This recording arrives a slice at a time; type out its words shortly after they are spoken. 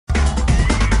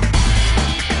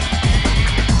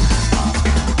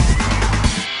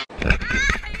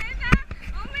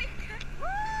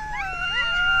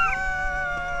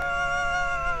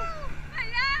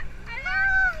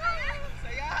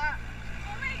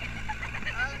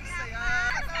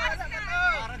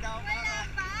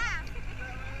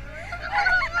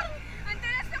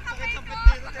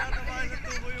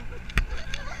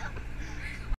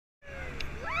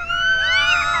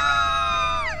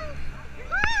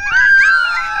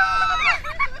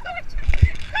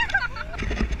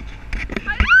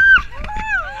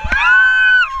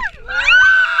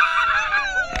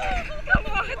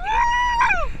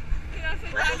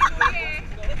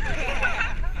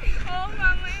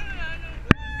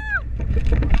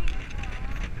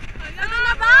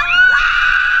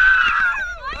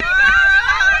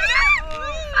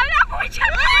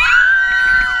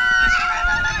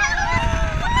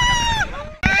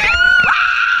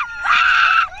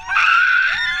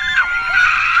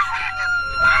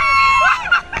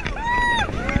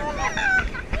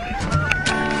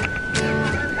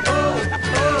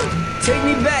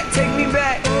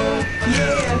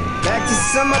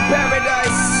summer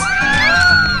paradise.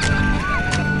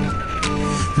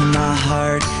 My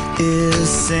heart is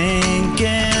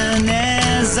sinking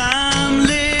as I'm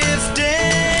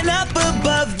lifting up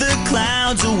above the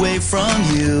clouds away from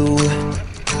you.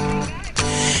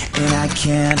 And I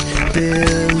can't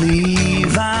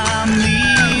believe I'm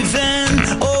leaving.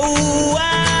 Oh,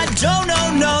 I don't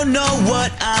know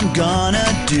what I'm gonna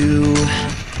do.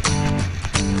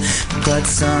 But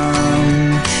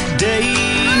someday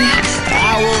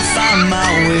I will find my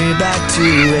way back to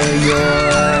where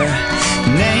your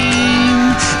name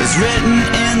is written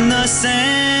in the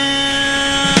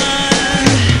sand.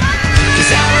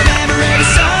 'Cause I remember every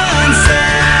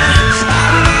sunset, I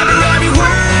remember every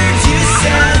word you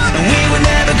said, and we were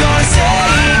never gonna say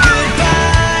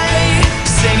goodbye.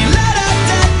 Singing la da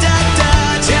da da da,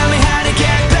 tell me how to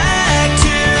get back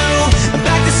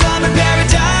to summer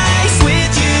paradise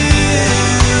with you.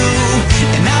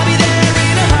 And I'll be there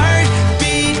in a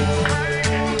heartbeat.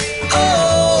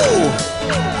 Oh,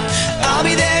 I'll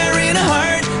be there in a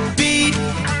heartbeat.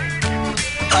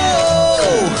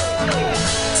 Oh,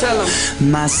 Tell 'em.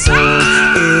 my soul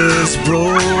is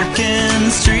broken,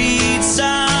 streets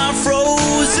are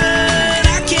frozen.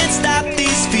 I can't stop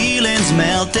these feelings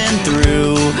melting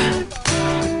through.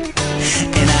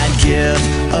 And I'd give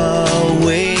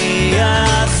away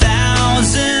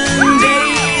 1,000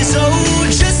 days, oh,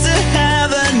 just to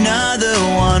have another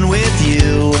one with you.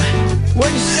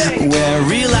 What'd you say? Where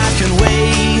real life can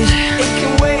wait, It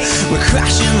can wait. we're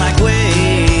crashing like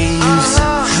waves.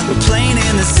 We're playing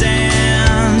in the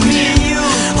sand, Me and you.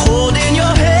 holding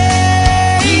your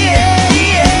hand.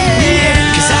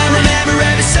 Yeah. 'Cause I remember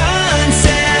every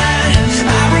sunset,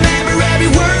 I remember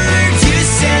every word you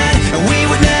said, and we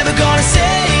were never gonna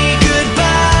say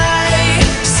goodbye.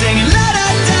 Singing la da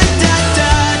da da da,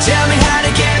 tell me how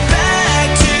to get back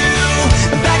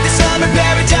to summer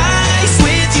paradise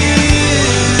with you.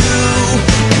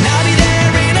 And I'll be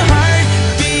there in a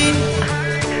heartbeat.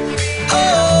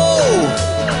 Oh,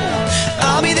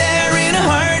 I'll be there in a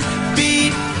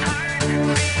heartbeat.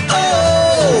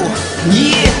 Oh,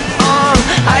 Yeah,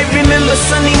 I remember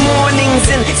sunny mornings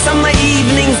and summer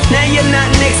evenings. Now you're not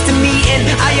next to me and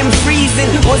I am freezing.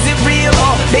 Was it real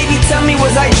or baby tell me,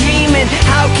 was I dreaming?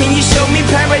 How can you show me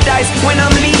paradise when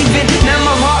I'm leaving? Now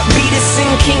my heartbeat is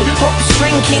sinking, hope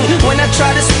shrinking. When I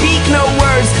try to speak, no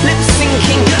words, lip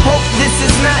syncing. Hope this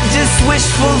is not just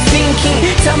wishful thinking.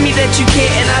 Tell me that you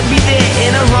care and I'll be there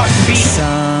in a heartbeat.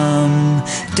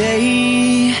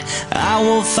 someday I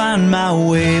will find my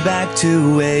way back to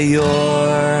where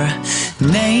your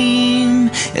name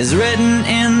is written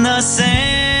in the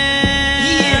sand.